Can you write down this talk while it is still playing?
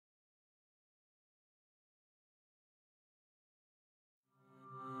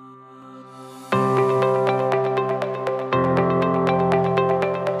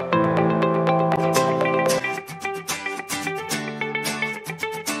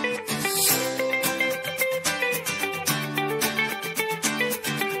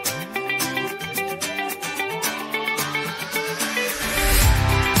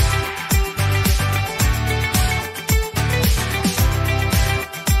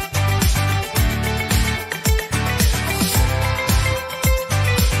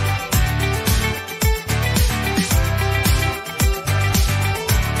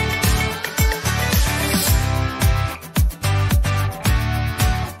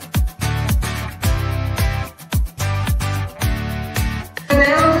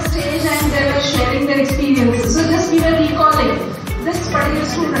the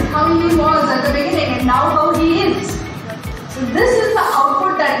student, how he was at the beginning and now how he is. So this is the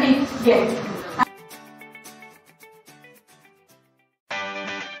output that we get.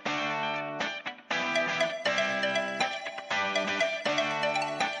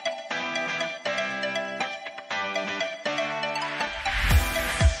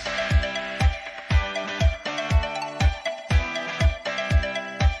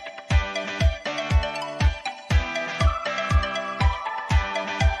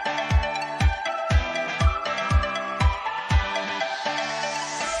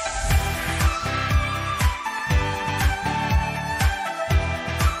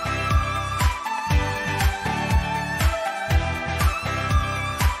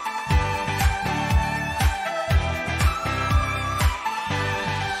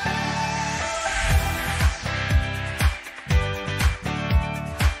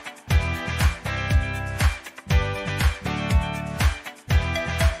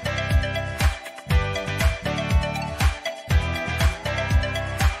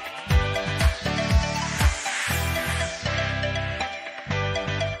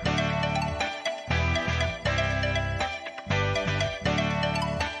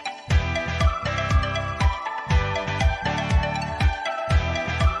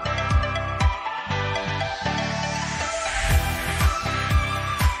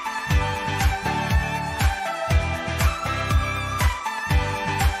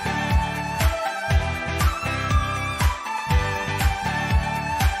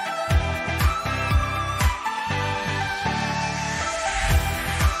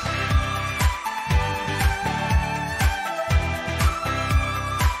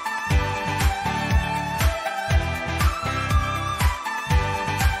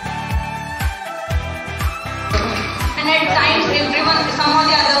 At times, some of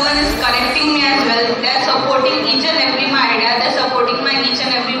the other one is correcting me as well. They are supporting each and every my idea. They are supporting my each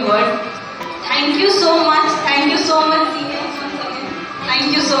and every word. Thank you so much. Thank you so much, seniors. Thank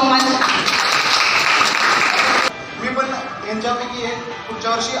you so much. मी पण यांच्यापैकी हे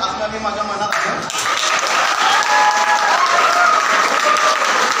पुढच्या वर्षी असणार माझ्या मनात आहे.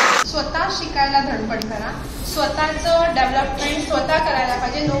 स्वतः शिकायला धडपड करा. स्वतःचं डेव्हलपमेंट स्वतः करायला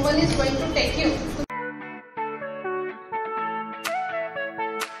पाहिजे. No one is going to take you.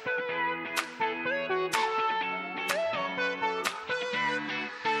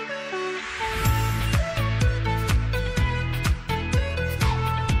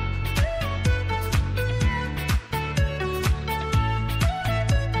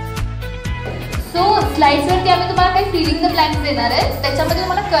 So स्लाइड्सवरती आम्ही तुम्हाला काही फिलिंग द ब्लँक्स देणार आहे. त्याच्यामध्ये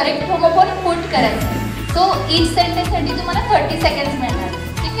तुम्हाला करेक्ट होमोफोन पुट करायचं आहे. सो ईच सेंटेन्ससाठी तुम्हाला 30 सेकंड्स मिळणार.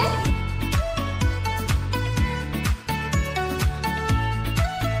 ठीक आहे.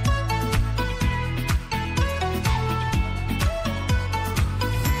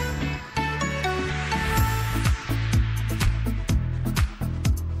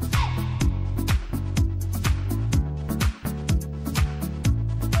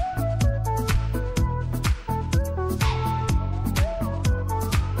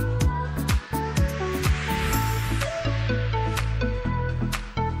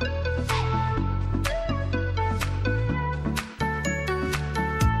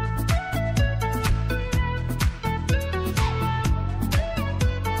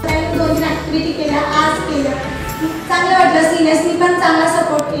 दोन ऍक्टिव्हिटी केल्या, आज केल्या. चांगलं वाटलं. सिनियर्सनी पण चांगला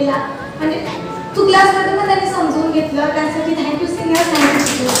सपोर्ट केला आणि तू क्लासमध्ये पण त्यांनी समजून घेतलं. त्यासाठी थँक्यू सिनियर्स.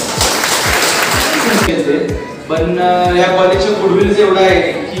 पण या कॉलेजचं गुडविल एवढं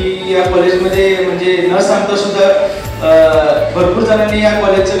आहे की या कॉलेजमध्ये म्हणजे न सांगता सुद्धा भरपूर जणांनी या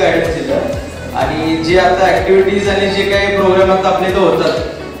कॉलेजचं गायडन्स दिलं आणि जे आता ऍक्टिव्हिटीज आणि जे काही प्रोग्राम आता आपल्या इथं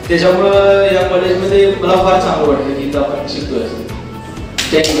होतात त्याच्यामुळं या कॉलेजमध्ये मला फार चांगलं वाटतं की इथं आपण शिकतोय.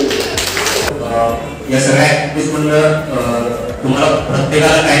 या सगळ्या ऍक्टिव्हिटीजमधून तुम्हाला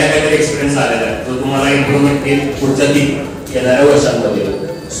प्रत्येकाला काही ना काहीतरी एक्सपिरियन्स आलेला आहे जो तुम्हाला इम्प्रूव्हमेंट येईल पुढच्या 3 येणाऱ्या वर्षांमध्ये.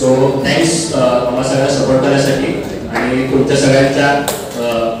 सो थँक्स आम्हाला सगळ्या सपोर्ट करण्यासाठी आणि तुमच्या सगळ्यांच्या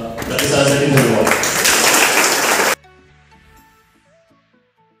प्रतिसादासाठी धन्यवाद.